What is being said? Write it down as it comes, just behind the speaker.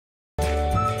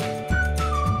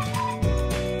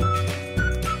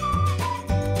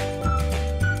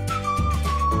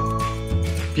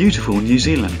beautiful New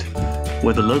Zealand,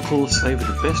 where the locals savour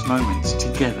the best moments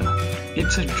together.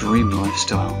 It's a dream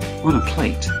lifestyle on a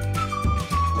plate.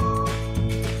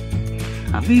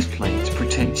 And these plates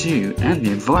protect you and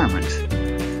the environment.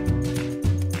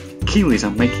 Kiwis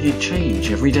are making a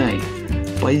change every day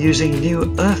by using new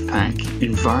Earthpac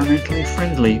environmentally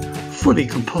friendly, fully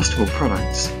compostable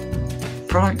products.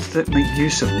 Products that make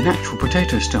use of natural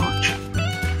potato starch.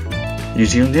 New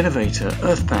Zealand innovator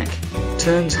Earthpac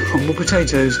turns humble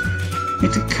potatoes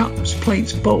into cups,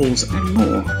 plates, bowls and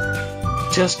more.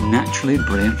 Just naturally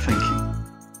brilliant thinking.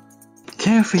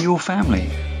 Care for your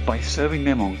family by serving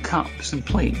them on cups and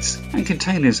plates and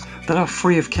containers that are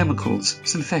free of chemicals,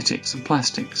 synthetics and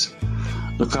plastics.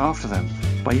 Look after them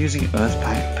by using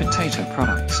Earthpac potato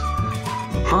products.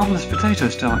 Harmless potato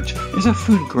starch is a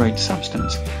food-grade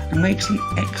substance and makes an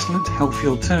excellent healthy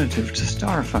alternative to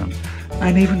styrofoam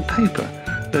and even paper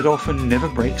that often never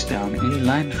breaks down in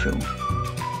landfill.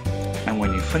 And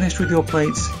when you're finished with your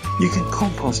plates, you can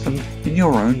compost them in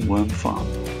your own worm farm.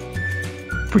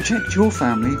 Protect your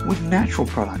family with natural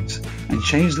products and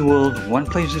change the world one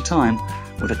plate at a time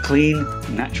with a clean,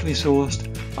 naturally sourced,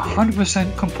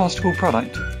 100% compostable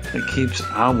product that keeps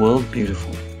our world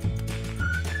beautiful.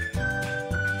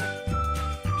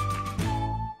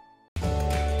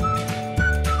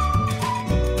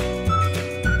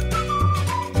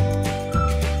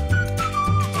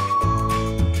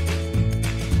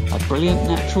 A brilliant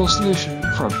natural solution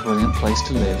for a brilliant place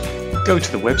to live. Go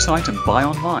to the website and buy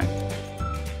online.